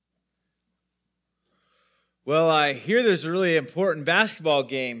Well, I hear there's a really important basketball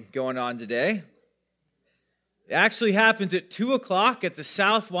game going on today. It actually happens at 2 o'clock at the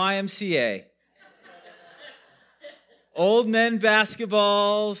South YMCA. Old men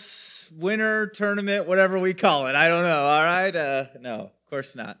basketballs, winter tournament, whatever we call it. I don't know, all right? No, of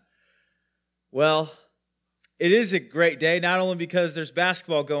course not. Well, it is a great day, not only because there's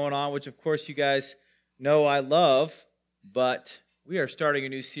basketball going on, which of course you guys know I love, but we are starting a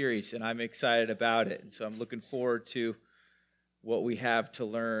new series, and I'm excited about it. And so I'm looking forward to what we have to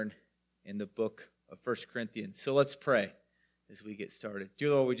learn in the book of 1 Corinthians. So let's pray as we get started.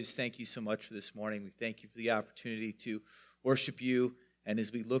 Dear Lord, we just thank you so much for this morning. We thank you for the opportunity to worship you. And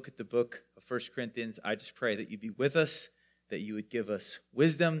as we look at the book of 1 Corinthians, I just pray that you'd be with us, that you would give us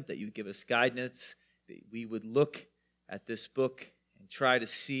wisdom, that you would give us guidance, that we would look at this book and try to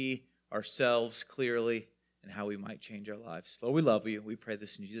see ourselves clearly and how we might change our lives. Lord, we love you. We pray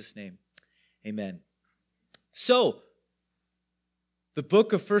this in Jesus' name. Amen. So, the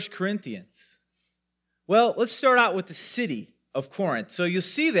book of 1 Corinthians. Well, let's start out with the city of Corinth. So you'll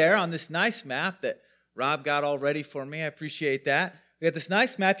see there on this nice map that Rob got all ready for me. I appreciate that. We got this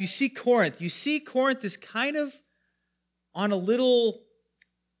nice map. You see Corinth. You see Corinth is kind of on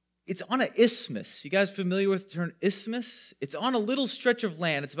it's on an isthmus. You guys familiar with the term isthmus? It's on a little stretch of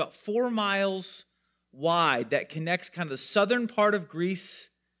land. It's about 4 miles wide that connects kind of the southern part of Greece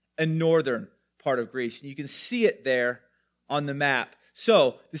and northern part of Greece. And you can see it there on the map.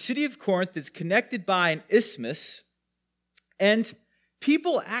 So the city of Corinth is connected by an isthmus, and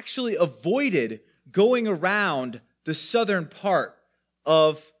people actually avoided going around the southern part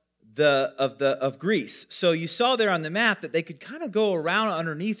of Greece. So you saw there on the map that they could kind of go around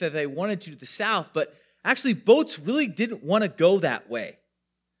underneath if they wanted to the south, but actually boats really didn't want to go that way.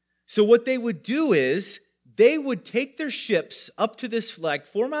 So what they would do is they would take their ships up to this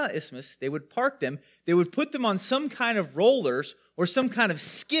 4-mile isthmus, they would park them, they would put them on some kind of rollers or some kind of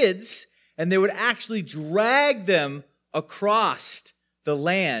skids, and they would actually drag them across the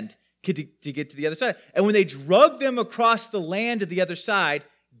land to get to the other side. And when they drug them across the land to the other side,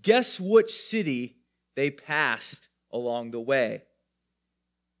 guess which city they passed along the way?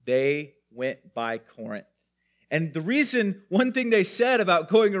 They went by Corinth. And the reason, one thing they said about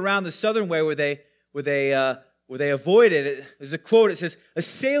going around the southern way where they avoided it, there's a quote, it says, "A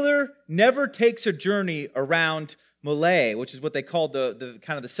sailor never takes a journey around Malay," which is what they called the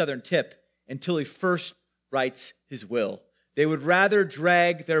kind of the southern tip, "until he first writes his will." They would rather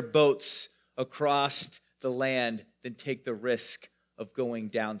drag their boats across the land than take the risk of going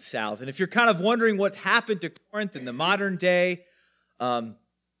down south. And if you're kind of wondering what happened to Corinth in the modern day,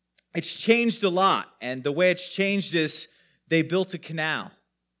 it's changed a lot. And the way it's changed is they built a canal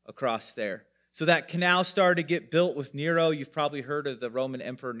across there. So that canal started to get built with Nero. You've probably heard of the Roman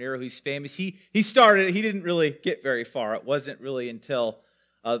Emperor Nero. He's famous. He started it. He didn't really get very far. It wasn't really until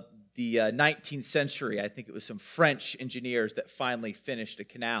the 19th century, I think it was some French engineers that finally finished a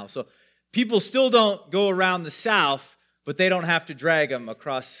canal. So people still don't go around the south, but they don't have to drag them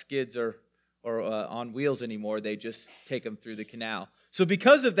across skids or on wheels anymore. They just take them through the canal. So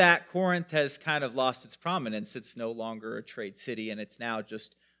because of that, Corinth has kind of lost its prominence. It's no longer a trade city, and it's now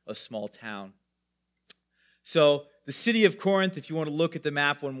just a small town. So the city of Corinth, if you want to look at the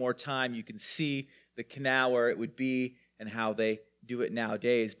map one more time, you can see the canal where it would be and how they do it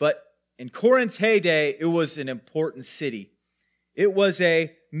nowadays. But in Corinth's heyday, it was an important city. It was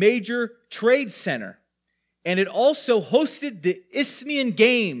a major trade center. And it also hosted the Isthmian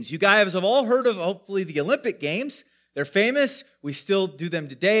Games. You guys have all heard of, hopefully, the Olympic Games. They're famous. We still do them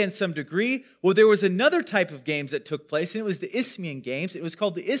today in some degree. Well, there was another type of games that took place, and it was the Isthmian Games. It was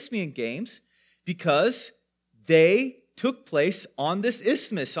called the Isthmian Games because they took place on this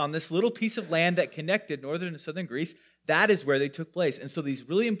isthmus, on this little piece of land that connected northern and southern Greece. That is where they took place. And so these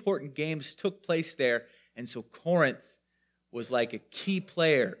really important games took place there. And so Corinth was like a key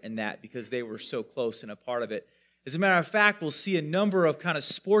player in that because they were so close and a part of it. As a matter of fact, we'll see a number of kind of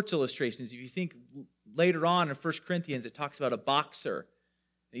sports illustrations. If you think later on in 1 Corinthians, it talks about a boxer.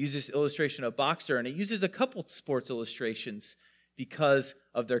 It uses this illustration of a boxer, and it uses a couple sports illustrations because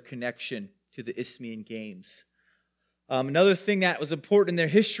of their connection to the Isthmian Games. Another thing that was important in their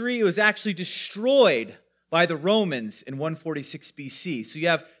history, it was actually destroyed by the Romans in 146 BC. So you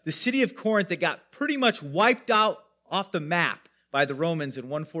have the city of Corinth that got pretty much wiped out off the map by the Romans in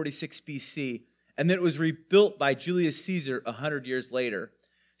 146 BC, and then it was rebuilt by Julius Caesar 100 years later.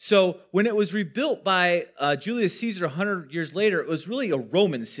 So when it was rebuilt by Julius Caesar 100 years later, it was really a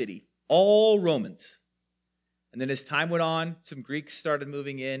Roman city, all Romans. And then as time went on, some Greeks started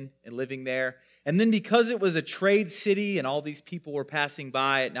moving in and living there. And then because it was a trade city and all these people were passing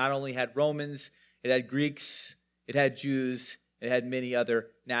by, it not only had Romans, It had Greeks, it had Jews, it had many other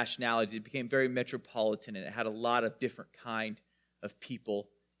nationalities. It became very metropolitan, and it had a lot of different kind of people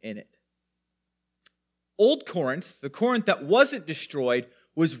in it. Old Corinth, the Corinth that wasn't destroyed,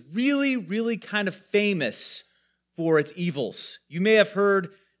 was really, really kind of famous for its evils. You may have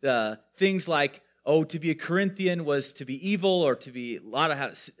heard things like, to be a Corinthian was to be evil, or to be a lot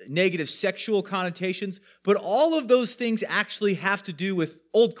of negative sexual connotations. But all of those things actually have to do with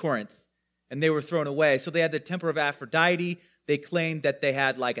Old Corinth, and they were thrown away. So they had the temple of Aphrodite. They claimed that they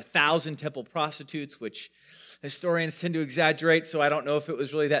had like 1,000 temple prostitutes, which historians tend to exaggerate, so I don't know if it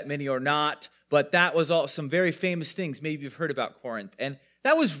was really that many or not. But that was all some very famous things. Maybe you've heard about Corinth. And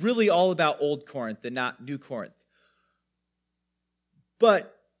that was really all about Old Corinth and not New Corinth.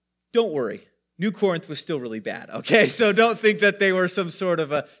 But don't worry. New Corinth was still really bad, okay? So don't think that they were some sort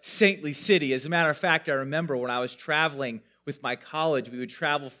of a saintly city. As a matter of fact, I remember when I was traveling with my college, we would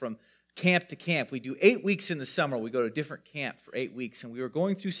travel from camp to camp. We do 8 weeks in the summer. We go to a different camp for 8 weeks. And we were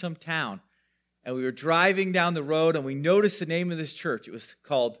going through some town. And we were driving down the road, and we noticed the name of this church. It was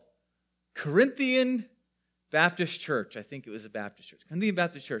called Corinthian Baptist Church. I think it was a Baptist church. Corinthian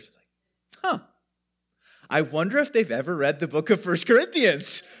Baptist Church. It's like, I wonder if they've ever read the book of 1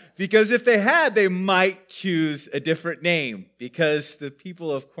 Corinthians. Because if they had, they might choose a different name. Because the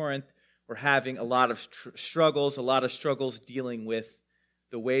people of Corinth were having a lot of struggles dealing with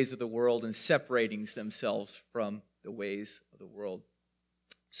the ways of the world and separating themselves from the ways of the world.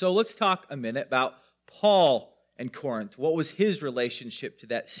 So let's talk a minute about Paul and Corinth. What was his relationship to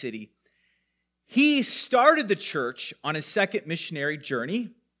that city? He started the church on his second missionary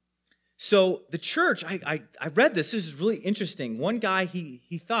journey. So the church, I read this. This is really interesting. One guy,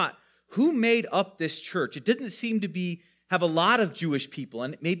 he thought, who made up this church? It didn't seem to have a lot of Jewish people,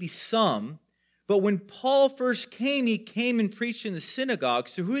 and maybe some. But when Paul first came, he came and preached in the synagogue.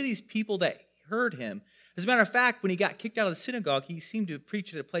 So who are these people that heard him? As a matter of fact, when he got kicked out of the synagogue, he seemed to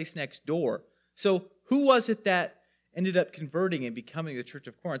preach at a place next door. So who was it that ended up converting and becoming the Church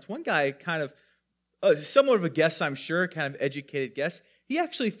of Corinth? One guy kind of, somewhat of a guess, I'm sure, kind of educated guess. He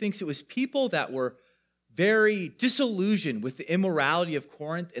actually thinks it was people that were very disillusioned with the immorality of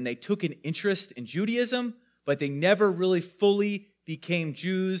Corinth, and they took an interest in Judaism, but they never really fully became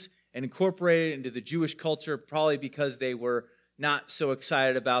Jews and incorporated into the Jewish culture, probably because they were not so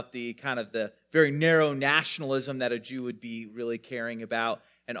excited about the kind of the very narrow nationalism that a Jew would be really caring about,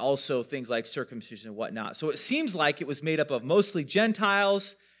 and also things like circumcision and whatnot. So it seems like it was made up of mostly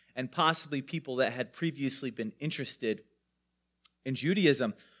Gentiles and possibly people that had previously been interested in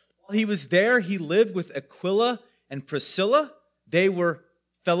Judaism. While he was there, he lived with Aquila and Priscilla. They were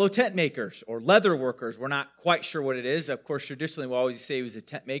fellow tent makers or leather workers. We're not quite sure what it is. Of course, traditionally we always say he was a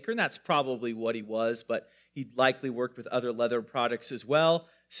tent maker, and that's probably what he was, but he likely worked with other leather products as well.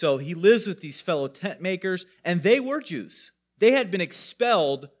 So he lives with these fellow tent makers, and they were Jews. They had been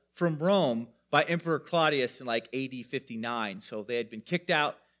expelled from Rome by Emperor Claudius in like AD 59. So they had been kicked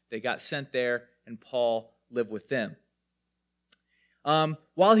out, they got sent there, and Paul lived with them.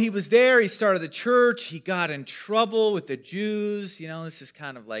 While he was there, he started the church. He got in trouble with the Jews. You know, this is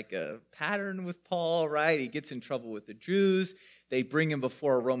kind of like a pattern with Paul, right? He gets in trouble with the Jews. They bring him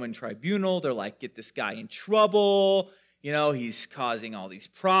before a Roman tribunal. They're like, get this guy in trouble. You know, he's causing all these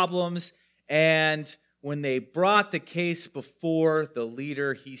problems. And when they brought the case before the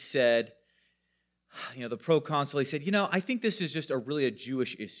leader, he said, the proconsul, he said, I think this is just really a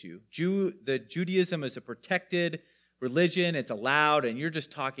Jewish issue. Judaism is a protected religion. It's allowed, and you're just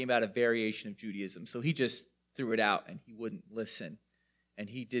talking about a variation of Judaism. So he just threw it out, and he wouldn't listen, and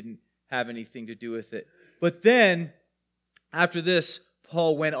he didn't have anything to do with it. But then, after this,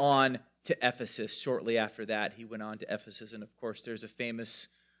 Paul went on to Ephesus. Shortly after that, he went on to Ephesus, and of course, there's a famous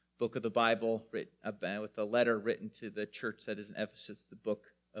book of the Bible with a letter written to the church that is in Ephesus, the book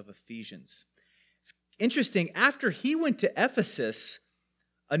of Ephesians. It's interesting, after he went to Ephesus,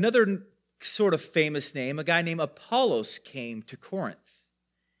 another sort of famous name, a guy named Apollos came to Corinth.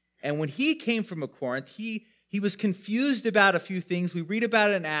 And when he came from Corinth, he was confused about a few things. We read about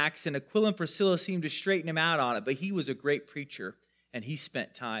it in Acts, and Aquila and Priscilla seemed to straighten him out on it, but he was a great preacher, and he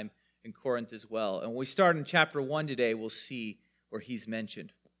spent time in Corinth as well. And when we start in chapter 1 today, we'll see where he's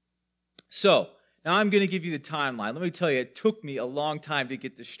mentioned. So, now I'm going to give you the timeline. Let me tell you, it took me a long time to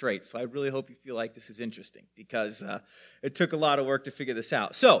get this straight, so I really hope you feel like this is interesting, because it took a lot of work to figure this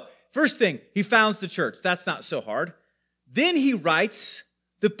out. So, first thing, he founds the church. That's not so hard. Then he writes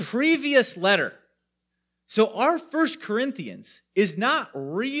the previous letter. So our 1 Corinthians is not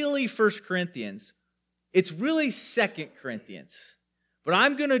really 1 Corinthians. It's really 2 Corinthians. But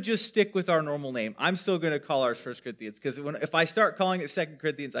I'm going to just stick with our normal name. I'm still going to call ours 1 Corinthians, because if I start calling it 2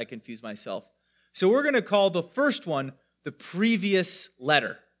 Corinthians, I confuse myself. So we're going to call the first one the previous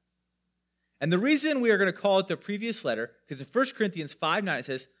letter. And the reason we are going to call it the previous letter, because in 1 Corinthians 5:9 it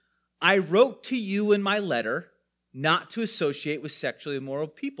says, I wrote to you in my letter not to associate with sexually immoral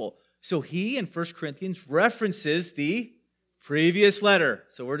people. So he in 1 Corinthians references the previous letter.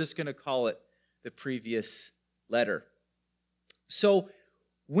 So we're just going to call it the previous letter. So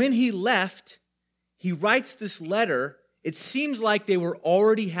when he left, he writes this letter. It seems like they were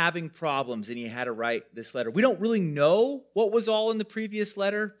already having problems and he had to write this letter. We don't really know what was all in the previous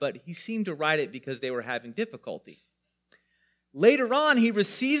letter, but he seemed to write it because they were having difficulty. Later on, he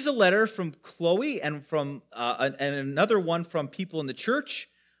receives a letter from Chloe and from and another one from people in the church.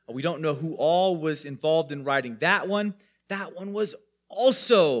 We don't know who all was involved in writing that one. That one was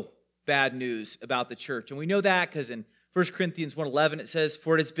also bad news about the church. And we know that because in 1 Corinthians 1:11 it says,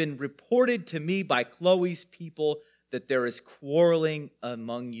 for it has been reported to me by Chloe's people that there is quarreling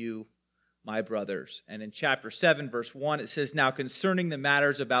among you, my brothers. And in chapter 7, verse 1, it says, now concerning the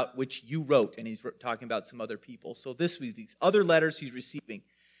matters about which you wrote, and he's talking about some other people. So this was these other letters he's receiving.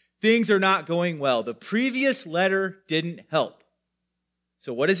 Things are not going well. The previous letter didn't help.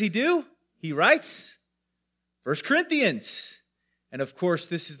 So what does he do? He writes 1 Corinthians. And of course,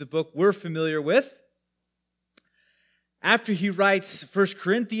 this is the book we're familiar with. After he writes 1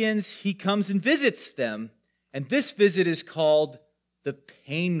 Corinthians, he comes and visits them. And this visit is called the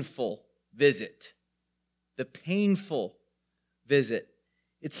painful visit. The painful visit.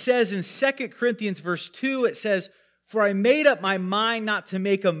 It says in 2 Corinthians verse 2, it says, for I made up my mind not to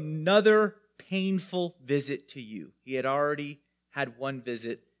make another painful visit to you. He had already had one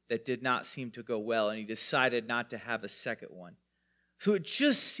visit that did not seem to go well, and he decided not to have a second one. So it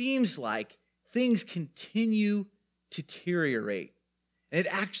just seems like things continue to deteriorate, and it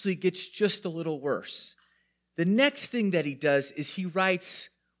actually gets just a little worse. The next thing that he does is he writes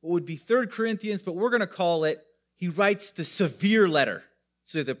what would be 3 Corinthians, but we're going to call it, he writes the severe letter.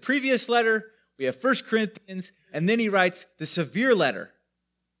 So the previous letter, we have 1 Corinthians, and then he writes the severe letter.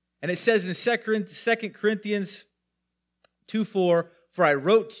 And it says in 2 Corinthians 2:4, for I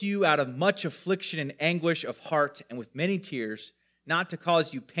wrote to you out of much affliction and anguish of heart and with many tears, not to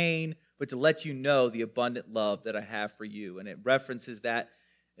cause you pain, but to let you know the abundant love that I have for you. And it references that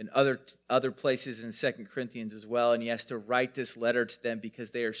in other places in 2 Corinthians as well. And he has to write this letter to them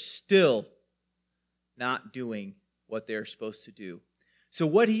because they are still not doing what they're supposed to do. So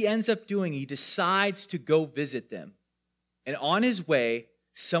what he ends up doing, he decides to go visit them. And on his way,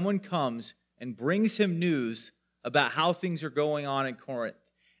 someone comes and brings him news about how things are going on in Corinth.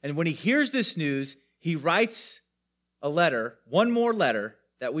 And when he hears this news, he writes a letter, one more letter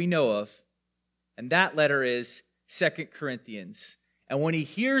that we know of. And that letter is 2 Corinthians. And when he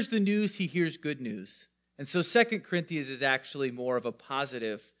hears the news, he hears good news. And so 2 Corinthians is actually more of a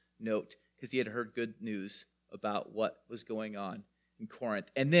positive note because he had heard good news about what was going on in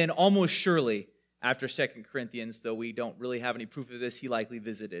Corinth. And then almost surely after 2 Corinthians, though we don't really have any proof of this, he likely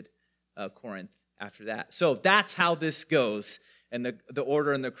visited Corinth after that. So that's how this goes and the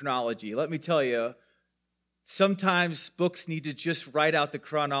order and the chronology. Let me tell you, sometimes books need to just write out the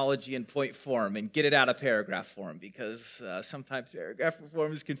chronology in point form and get it out of paragraph form because sometimes paragraph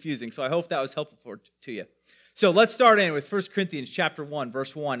form is confusing. So I hope that was helpful to you. So let's start in with 1 Corinthians chapter 1,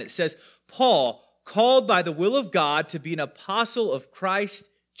 verse 1. It says, Paul, called by the will of God to be an apostle of Christ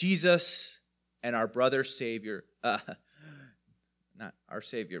Jesus and our brother Savior, not our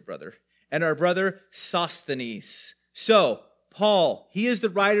Savior brother, and our brother Sosthenes. So, Paul, he is the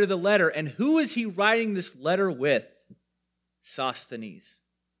writer of the letter. And who is he writing this letter with? Sosthenes.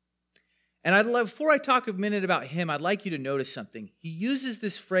 And before I talk a minute about him, I'd like you to notice something. He uses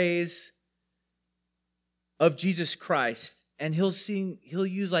this phrase of Jesus Christ, and he'll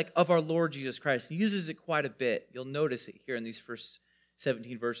use like of our Lord Jesus Christ. He uses it quite a bit. You'll notice it here in these first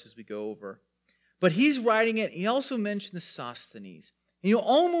 17 verses we go over. But he's writing it. He also mentions Sosthenes. And you know,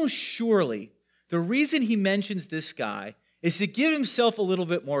 almost surely the reason he mentions this guy is to give himself a little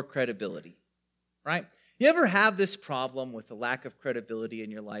bit more credibility, right? You ever have this problem with the lack of credibility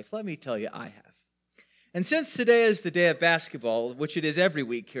in your life? Let me tell you, I have. And since today is the day of basketball, which it is every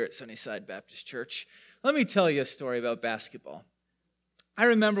week here at Sunnyside Baptist Church, let me tell you a story about basketball. I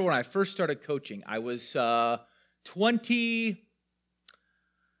remember when I first started coaching, I was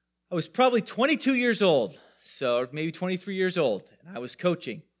probably 22 years old, so maybe 23 years old, and I was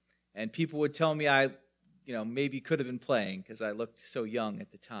coaching. And people would tell me I maybe could have been playing because I looked so young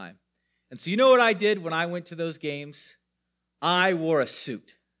at the time. And so you know what I did when I went to those games? I wore a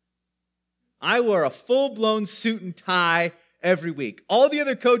suit. I wore a full-blown suit and tie every week. All the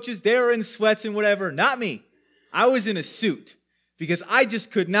other coaches, they were in sweats and whatever. Not me. I was in a suit because I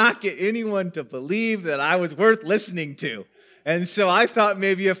just could not get anyone to believe that I was worth listening to. And so I thought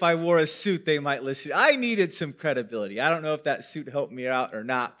maybe if I wore a suit, they might listen. I needed some credibility. I don't know if that suit helped me out or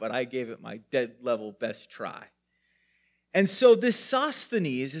not, but I gave it my dead level best try. And so this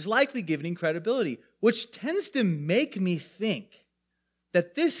Sosthenes is likely giving credibility, which tends to make me think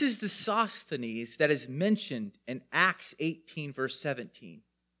that this is the Sosthenes that is mentioned in Acts 18, verse 17.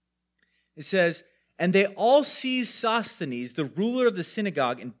 It says, "And they all seized Sosthenes, the ruler of the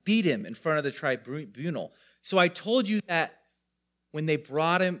synagogue, and beat him in front of the tribunal." So I told you that when they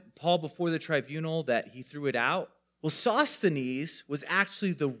brought Paul before the tribunal, that he threw it out. Well, Sosthenes was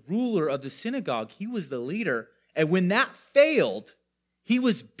actually the ruler of the synagogue. He was the leader. And when that failed, he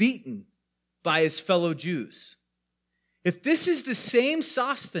was beaten by his fellow Jews. If this is the same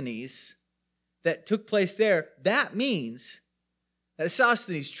Sosthenes that took place there, that means that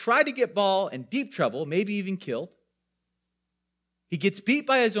Sosthenes tried to get Paul in deep trouble, maybe even killed. He gets beat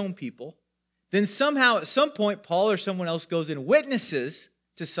by his own people. Then somehow, at some point, Paul or someone else goes and witnesses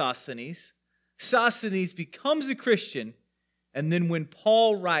to Sosthenes. Sosthenes becomes a Christian. And then when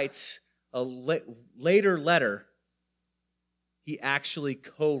Paul writes a later letter, he actually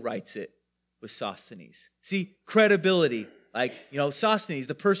co-writes it with Sosthenes. See, credibility. Like, Sosthenes,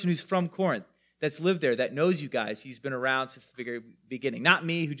 the person who's from Corinth, that's lived there, that knows you guys. He's been around since the very beginning. Not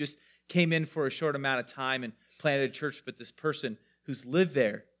me, who just came in for a short amount of time and planted a church, but this person who's lived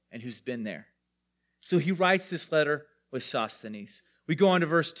there and who's been there. So he writes this letter with Sosthenes. We go on to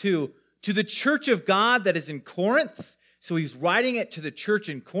verse 2. To the church of God that is in Corinth. So he's writing it to the church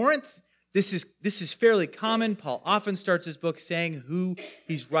in Corinth. This is fairly common. Paul often starts his book saying who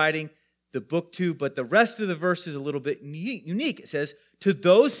he's writing the book to, but the rest of the verse is a little bit unique. It says, to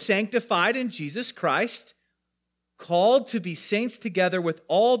those sanctified in Jesus Christ, called to be saints together with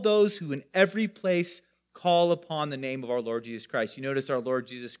all those who in every place call upon the name of our Lord Jesus Christ. You notice our Lord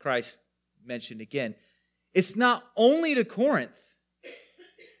Jesus Christ mentioned again. It's not only to Corinth,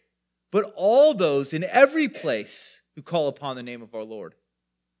 but all those in every place who call upon the name of our Lord.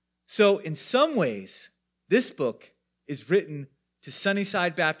 So in some ways, this book is written to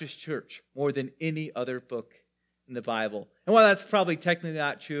Sunnyside Baptist Church more than any other book in the Bible. And while that's probably technically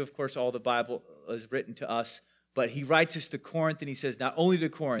not true, of course, all the Bible is written to us, but he writes this to Corinth, and he says not only to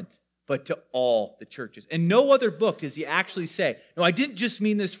Corinth, but to all the churches. In no other book does he actually say, no, I didn't just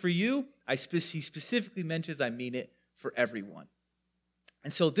mean this for you. He specifically mentions I mean it for everyone.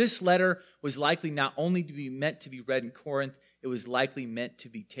 And so this letter was likely not only to be meant to be read in Corinth, it was likely meant to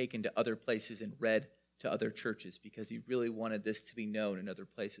be taken to other places and read to other churches because he really wanted this to be known in other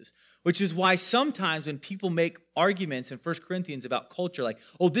places. Which is why sometimes when people make arguments in 1 Corinthians about culture, like,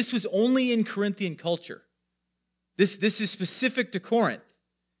 oh, this was only in Corinthian culture. This is specific to Corinth,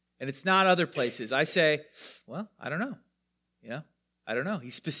 and it's not other places. I say, well, I don't know. I don't know.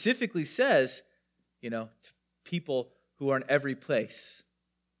 He specifically says, to people who are in every place.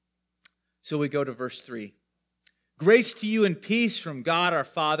 So we go to verse 3. Grace to you and peace from God our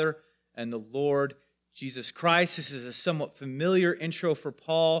Father and the Lord Jesus Christ. This is a somewhat familiar intro for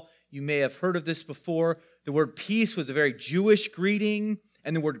Paul. You may have heard of this before. The word peace was a very Jewish greeting,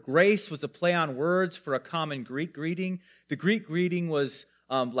 and the word grace was a play on words for a common Greek greeting. The Greek greeting was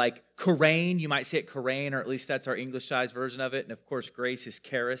like Korein. You might say it Korein, or at least that's our English-sized version of it. And of course, grace is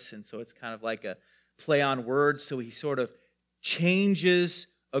charis, and so it's kind of like a play on words. So he sort of changes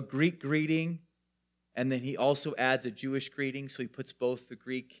a Greek greeting, and then he also adds a Jewish greeting. So he puts both the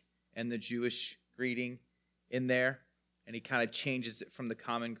Greek and the Jewish greeting in there, and he kind of changes it from the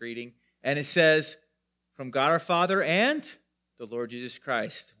common greeting. And it says, from God our Father and the Lord Jesus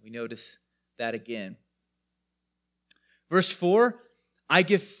Christ. We notice that again. Verse 4, I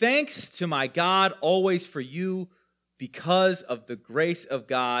give thanks to my God always for you because of the grace of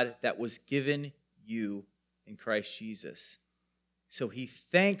God that was given you in Christ Jesus. So he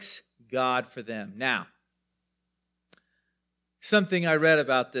thanks God for them. Now, something I read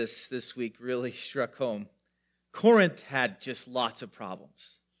about this week really struck home. Corinth had just lots of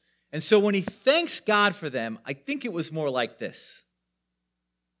problems. And so when he thanks God for them, I think it was more like this.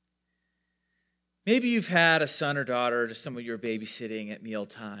 Maybe you've had a son or daughter or someone you're babysitting at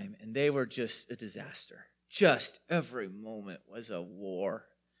mealtime, and they were just a disaster. Just every moment was a war,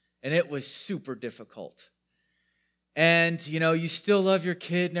 and it was super difficult. And, you still love your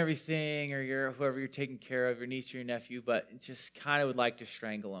kid and everything, or whoever you're taking care of, your niece or your nephew, but just kind of would like to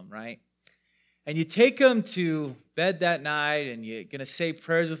strangle them, right? And you take them to bed that night, and you're going to say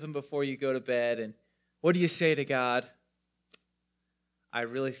prayers with them before you go to bed. And what do you say to God? I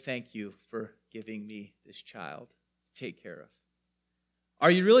really thank you for giving me this child to take care of.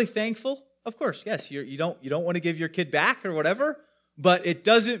 Are you really thankful? Of course, yes. You don't want to give your kid back or whatever. but it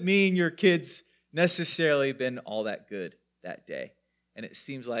doesn't mean your kids necessarily been all that good that day. And it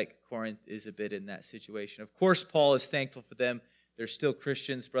seems like Corinth is a bit in that situation. Of course, Paul is thankful for them. They're still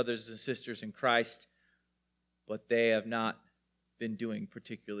Christians, brothers and sisters in Christ, but they have not been doing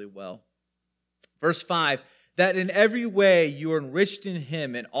particularly well. Verse 5, that in every way you are enriched in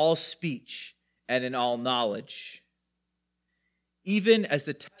him in all speech and in all knowledge, even as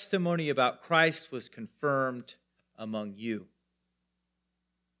the testimony about Christ was confirmed among you.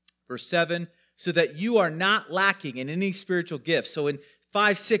 Verse 7, so that you are not lacking in any spiritual gift. So in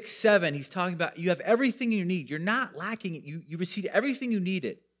 5, 6, 7, he's talking about you have everything you need. You're not lacking it. You received everything you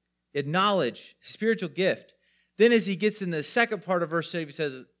needed. You had knowledge, spiritual gift. Then as he gets in the second part of verse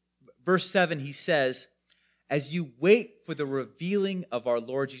 7, he says, as you wait for the revealing of our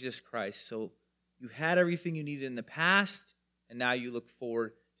Lord Jesus Christ. So you had everything you needed in the past, and now you look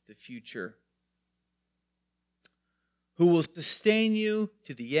forward to the future. Who will sustain you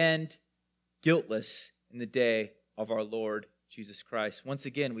to the end, guiltless in the day of our Lord Jesus Christ. Once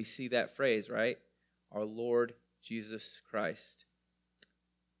again, we see that phrase, right? Our Lord Jesus Christ.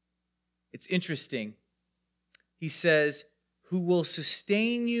 It's interesting. He says, who will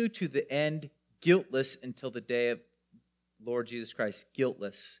sustain you to the end, guiltless until the day of Lord Jesus Christ.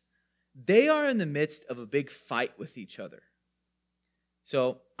 Guiltless. They are in the midst of a big fight with each other.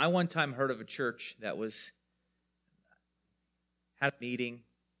 So I one time heard of a church that had a meeting,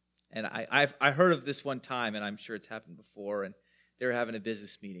 and I heard of this one time, and I'm sure it's happened before, and they were having a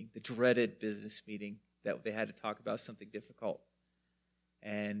business meeting, the dreaded business meeting that they had to talk about something difficult.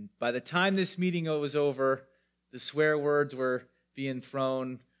 And by the time this meeting was over, the swear words were being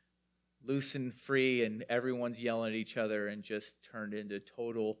thrown loose and free, and everyone's yelling at each other, and just turned into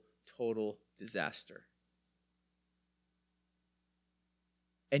total disaster.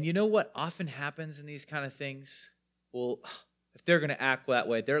 And you know what often happens in these kind of things? Well, if they're going to act that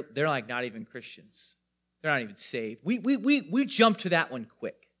way, they're like not even Christians. They're not even saved. We jump to that one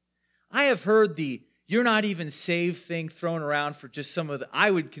quick. I have heard the you're not even saved thing thrown around for just some of the,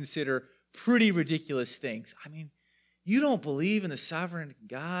 I would consider, pretty ridiculous things. I mean, you don't believe in the sovereign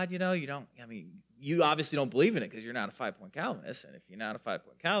God, you obviously don't believe in it because you're not a 5-point Calvinist. And if you're not a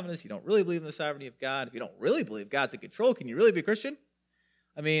 5-point Calvinist, you don't really believe in the sovereignty of God. If you don't really believe God's in control, can you really be a Christian?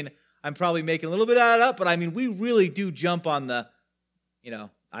 I mean, I'm probably making a little bit of that up, but I mean, we really do jump on the,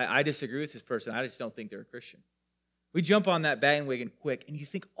 I disagree with this person. I just don't think they're a Christian. We jump on that bandwagon quick, and you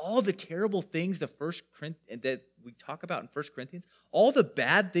think all the terrible things that we talk about in 1 Corinthians, all the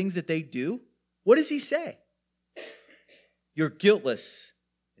bad things that they do, what does he say? You're guiltless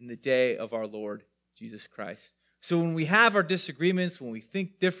in the day of our Lord Jesus Christ. So when we have our disagreements, when we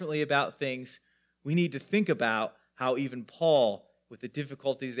think differently about things, we need to think about how even Paul, with the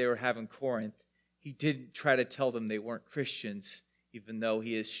difficulties they were having in Corinth, he didn't try to tell them they weren't Christians, even though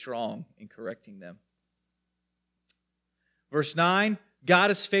he is strong in correcting them. Verse 9,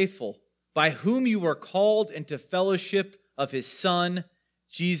 God is faithful, by whom you are called into fellowship of his Son,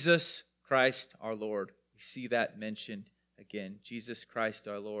 Jesus Christ our Lord. We see that mentioned again, Jesus Christ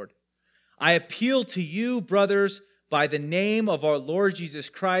our Lord. I appeal to you, brothers, by the name of our Lord Jesus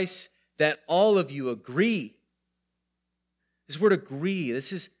Christ, that all of you agree. This word agree,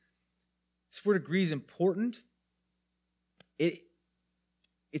 this word agree is important.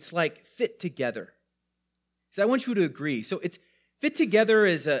 It's like fit together. So I want you to agree. So it's fit together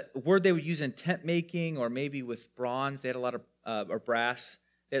is a word they would use in tent making or maybe with bronze. They had a lot of, or brass.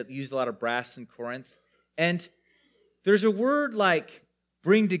 They used a lot of brass in Corinth. And there's a word like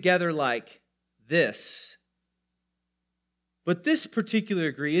bring together like this. But this particular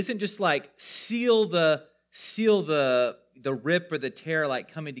agree isn't just like seal the rip or the tear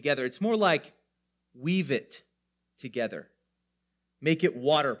like coming together. It's more like weave it together. Make it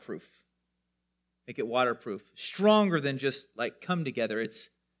waterproof. Make it waterproof. Stronger than just like come together. It's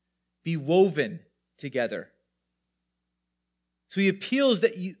be woven together. So he appeals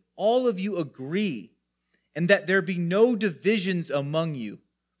that all of you agree and that there be no divisions among you,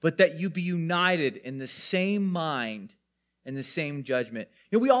 but that you be united in the same mind and the same judgment.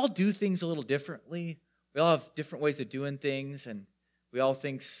 We all do things a little differently. We all have different ways of doing things, and we all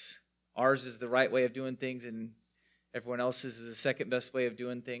think ours is the right way of doing things, and everyone else's is the second best way of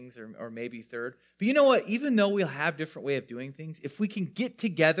doing things, or maybe third. But you know what? Even though we'll have different way of doing things, if we can get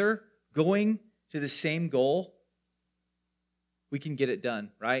together going to the same goal, we can get it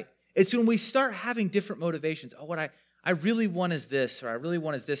done, right? It's when we start having different motivations. Oh, what I really want is this, or I really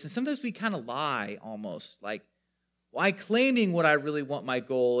want is this. And sometimes we kind of lie almost. Like, why claiming what I really want my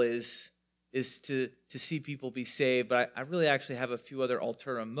goal is to see people be saved, but I really actually have a few other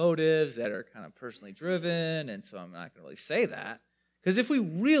alternative motives that are kind of personally driven, and so I'm not going to really say that. Because if we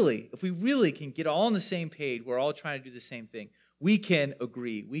really can get all on the same page, we're all trying to do the same thing, we can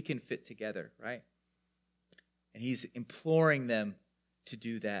agree, we can fit together, right? And he's imploring them to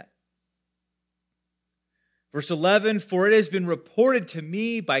do that. Verse 11, for it has been reported to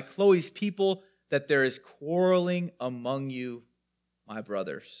me by Chloe's people that there is quarreling among you, my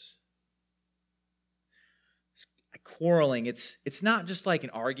brothers. Quarreling, it's not just like an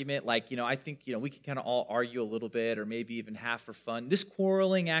argument, like, I think, we can kind of all argue a little bit or maybe even have for fun. This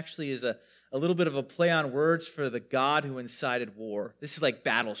quarreling actually is a little bit of a play on words for the God who incited war. This is like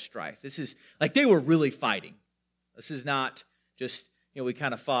battle strife. This is like they were really fighting. This is not just, we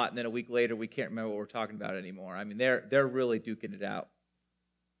kind of fought and then a week later we can't remember what we're talking about anymore. I mean, they're really duking it out.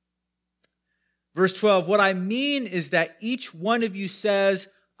 Verse 12, what I mean is that each one of you says,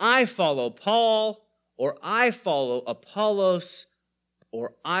 I follow Paul, or I follow Apollos,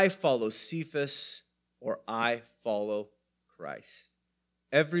 or I follow Cephas, or I follow Christ.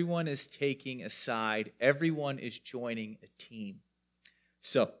 Everyone is taking a side. Everyone is joining a team.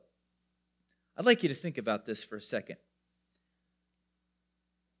 So, I'd like you to think about this for a second.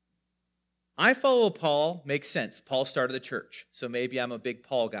 I follow Paul makes sense. Paul started the church, so maybe I'm a big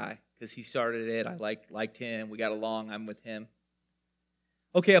Paul guy because he started it. I liked him. We got along. I'm with him.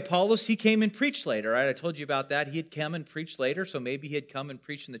 Okay, Apollos, he came and preached later, right? I told you about that. He had come and preached later, so maybe he had come and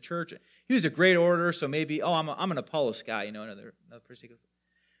preached in the church. He was a great orator, so maybe, I'm an Apollos guy, another person.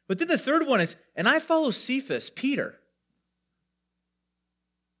 But then the third one is, and I follow Cephas, Peter.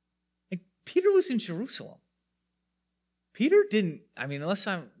 And Peter was in Jerusalem. Peter didn't, unless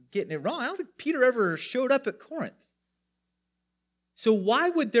I'm getting it wrong, I don't think Peter ever showed up at Corinth. So why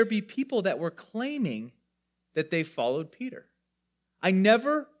would there be people that were claiming that they followed Peter? I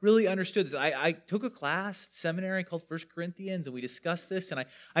never really understood this. I took a class at seminary called 1 Corinthians, and we discussed this, and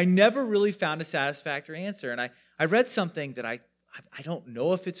I never really found a satisfactory answer. And I read something that I don't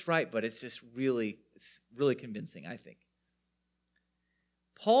know if it's right, but it's really convincing, I think.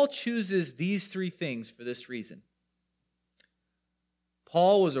 Paul chooses these three things for this reason.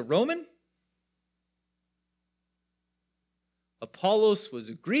 Paul was a Roman. Apollos was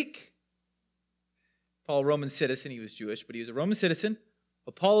a Greek. Paul, a Roman citizen, he was Jewish, but he was a Roman citizen.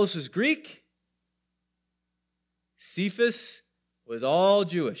 Apollos was Greek. Cephas was all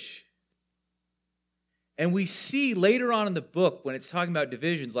Jewish. And we see later on in the book, when it's talking about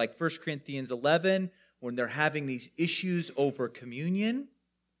divisions, like 1 Corinthians 11, when they're having these issues over communion,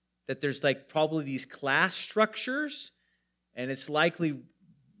 that there's probably these class structures, and it's likely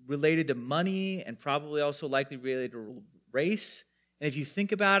related to money and probably also likely related to race. And if you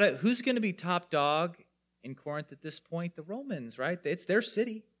think about it, who's going to be top dog in Corinth at this point? The Romans, right? It's their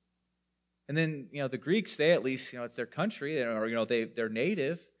city. And then, the Greeks, they at least, it's their country, or, they're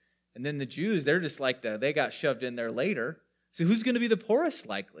native. And then the Jews, they're just they got shoved in there later. So who's going to be the poorest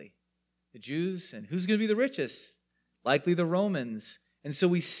likely? The Jews. And who's going to be the richest? Likely the Romans. And so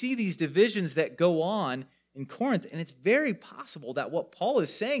we see these divisions that go on in Corinth, and it's very possible that what Paul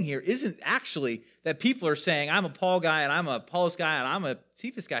is saying here isn't actually that people are saying, I'm a Paul guy, and I'm a Apollos guy, and I'm a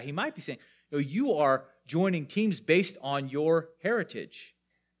Cephas guy. He might be saying, you are joining teams based on your heritage,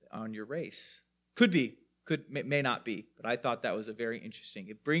 on your race. May not be, but I thought that was a very interesting.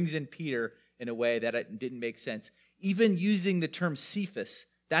 It brings in Peter in a way that it didn't make sense. Even using the term Cephas,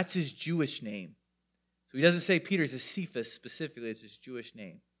 that's his Jewish name. So he doesn't say Peter's a Cephas specifically, it's his Jewish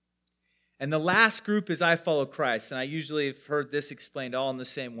name. And the last group is I follow Christ, and I usually have heard this explained all in the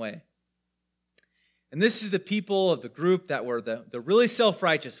same way. And this is the people of the group that were the really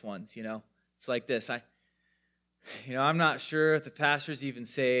self-righteous ones, It's like this. I'm not sure if the pastor's even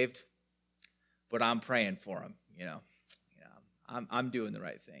saved, but I'm praying for him, I'm doing the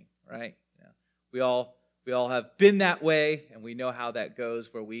right thing, right? We all have been that way, and we know how that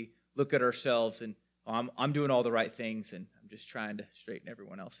goes, where we look at ourselves and I'm doing all the right things, and I'm just trying to straighten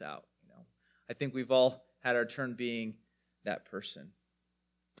everyone else out. I think we've all had our turn being that person.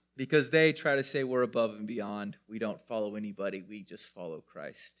 Because they try to say we're above and beyond. We don't follow anybody. We just follow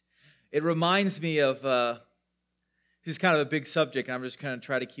Christ. It reminds me of, this is kind of a big subject, and I'm just going to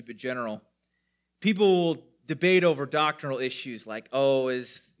try to keep it general. People will debate over doctrinal issues like,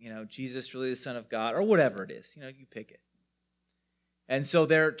 is Jesus really the Son of God? Or whatever it is. You pick it. And so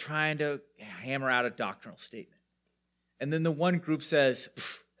they're trying to hammer out a doctrinal statement. And then the one group says,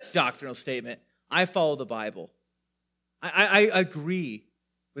 doctrinal statement, I follow the Bible. I agree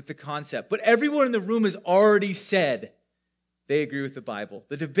with the concept. But everyone in the room has already said they agree with the Bible.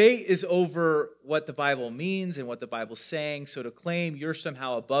 The debate is over what the Bible means and what the Bible's saying. So to claim you're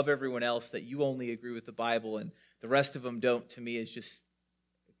somehow above everyone else, that you only agree with the Bible and the rest of them don't, to me is just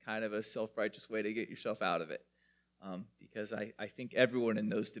kind of a self-righteous way to get yourself out of it. because I think everyone in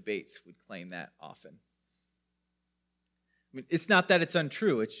those debates would claim that often. I mean, it's not that it's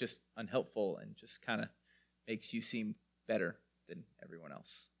untrue, it's just unhelpful and just kind of makes you seem better than everyone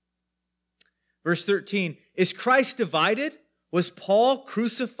else. Verse 13, is Christ divided? Was Paul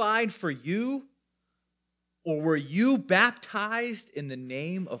crucified for you? Or were you baptized in the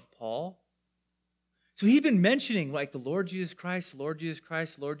name of Paul? So he'd been mentioning like the Lord Jesus Christ, the Lord Jesus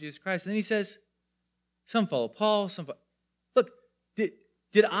Christ, the Lord Jesus Christ. And then he says, some follow Paul, some follow. Look,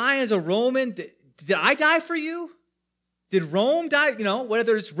 did I as a Roman, did I die for you? Did Rome die? You know,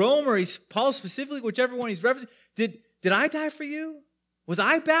 whether it's Rome or he's Paul specifically, whichever one he's referencing. Did I die for you? Were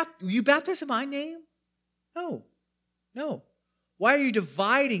you baptized in my name? No. Why are you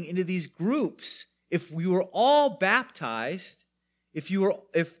dividing into these groups if we were all baptized, if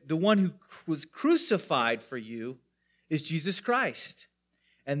the one who was crucified for you is Jesus Christ?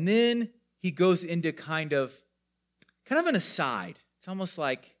 And then he goes into kind of an aside. It's almost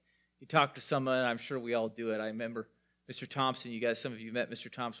like you talk to someone, and I'm sure we all do it. I remember Mr. Thompson, some of you met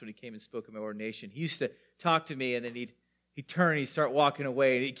Mr. Thompson when he came and spoke at my ordination. He used to talk to me, and then he'd turn, he'd start walking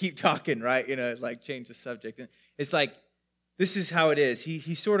away, and he'd keep talking, right? Like change the subject. And it's like, this is how it is.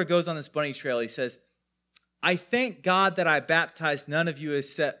 He sort of goes on this bunny trail. He says, I thank God that I baptized none of you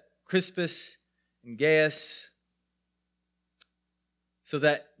except Crispus and Gaius, so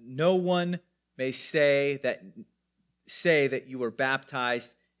that no one may say that you were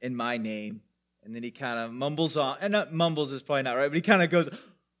baptized in my name. And then he kind of mumbles on, and not mumbles is probably not right, but he kind of goes,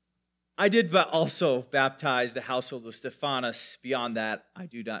 I did also baptize the household of Stephanas. Beyond that, I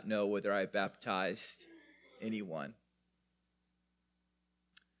do not know whether I baptized anyone.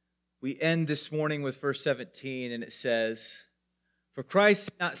 We end this morning with verse 17, and it says, for Christ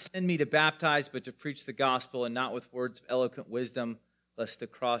did not send me to baptize, but to preach the gospel, and not with words of eloquent wisdom, lest the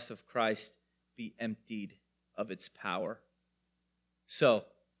cross of Christ be emptied of its power. So,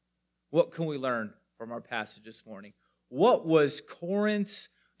 what can we learn from our passage this morning? What was Corinth's?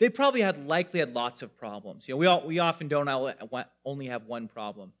 They probably likely had lots of problems. We often don't only have one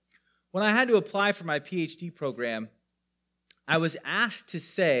problem. When I had to apply for my PhD program, I was asked to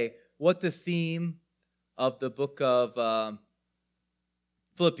say what the theme of the book of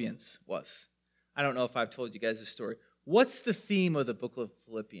Philippians was. I don't know if I've told you guys this story. What's the theme of the book of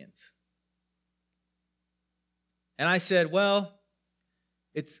Philippians? And I said, well,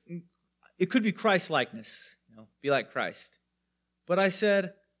 it could be Christ-likeness, be like Christ. But I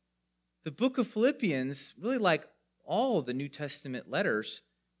said, the book of Philippians, really like all of the New Testament letters,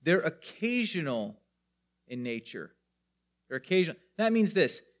 they're occasional in nature. They're occasional. That means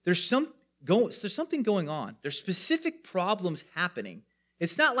this. There's something going on. There's specific problems happening.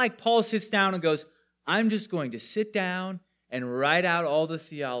 It's not like Paul sits down and goes, I'm just going to sit down and write out all the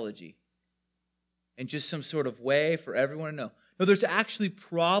theology in just some sort of way for everyone to know. No, there's actually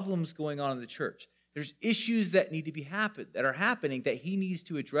problems going on in the church. There's issues that need to be that are happening that he needs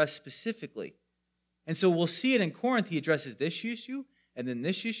to address specifically. And so we'll see it in Corinth. He addresses this issue and then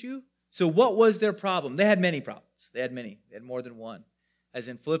this issue. So what was their problem? They had many problems. They had more than one. As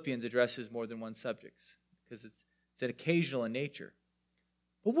in Philippians addresses more than one subject because it's occasional in nature.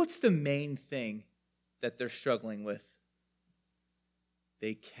 But what's the main thing that they're struggling with?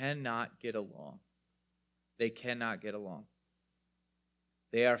 They cannot get along. They cannot get along.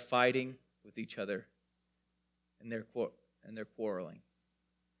 They are fighting with each other, and they're quarreling.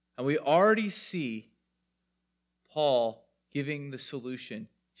 And we already see Paul giving the solution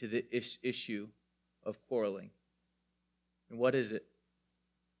to the issue of quarreling. And what is it?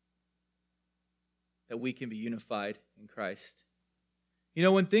 That we can be unified in Christ.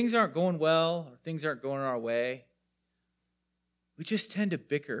 When things aren't going well or things aren't going our way, we just tend to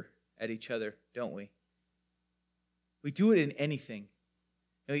bicker at each other, don't we? We do it in anything.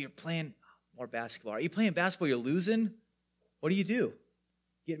 You're playing more basketball. Are you playing basketball? You're losing? What do? You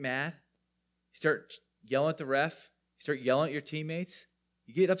get mad. You start yelling at the ref. You start yelling at your teammates.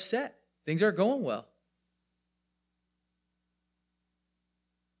 You get upset. Things aren't going well.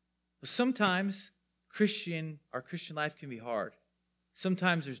 But sometimes our Christian life can be hard.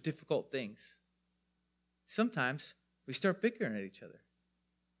 Sometimes there's difficult things. Sometimes we start bickering at each other.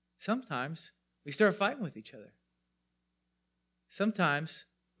 Sometimes we start fighting with each other. Sometimes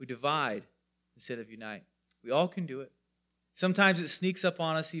we divide instead of unite. We all can do it. Sometimes it sneaks up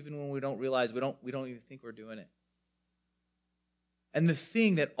on us even when we don't realize we don't even think we're doing it. And the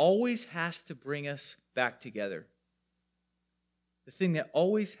thing that always has to bring us back together,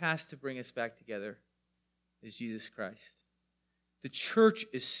 is Jesus Christ. The church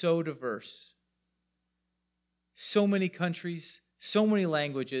is so diverse. So many countries, so many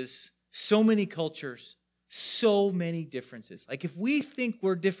languages, so many cultures, So many differences. Like if we think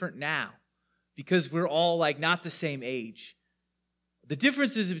we're different now because we're all like not the same age, the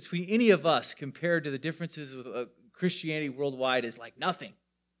differences between any of us compared to the differences with Christianity worldwide is like nothing.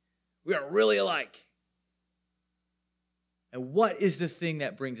 We are really alike. And what is the thing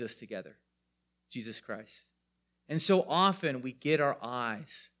that brings us together? Jesus Christ. And so often we get our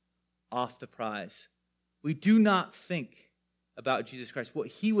eyes off the prize. We do not think about Jesus Christ, what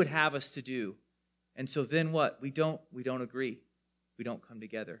he would have us to do. And so then what? We don't agree. We don't come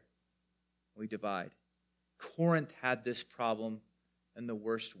together. We divide. Corinth had this problem in the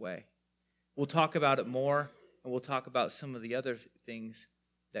worst way. We'll talk about it more, and we'll talk about some of the other things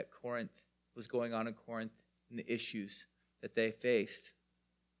that was going on in Corinth and the issues that they faced.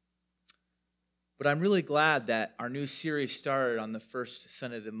 But I'm really glad that our new series started on the first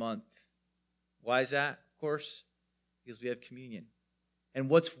Sunday of the month. Why is that? Of course, because we have communion. And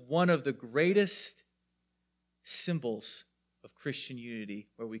what's one of the greatest symbols of Christian unity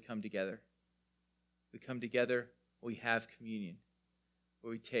where we come together? We come together, we have communion,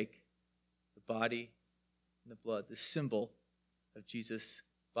 where we take the body and the blood, the symbol of Jesus'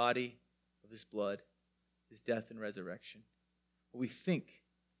 body, of his blood, his death and resurrection. Where we think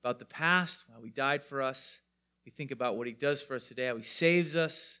about the past, how he died for us. We think about what he does for us today, how he saves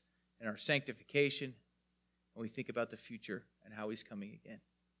us in our sanctification. And we think about the future and how he's coming again.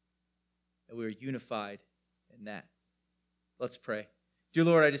 And we are unified in that. Let's pray. Dear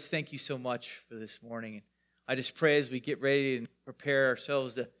Lord, I just thank you so much for this morning. And I just pray as we get ready and prepare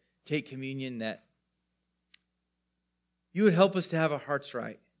ourselves to take communion that you would help us to have our hearts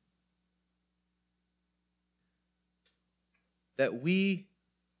right. That we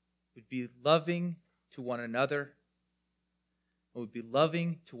would be loving to one another. And would be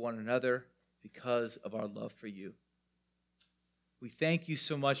loving to one another because of our love for you. We thank you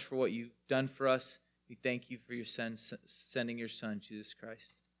so much for what you've done for us. We thank you for your son, sending your son, Jesus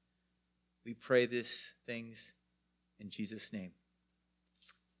Christ. We pray these things in Jesus' name.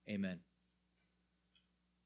 Amen.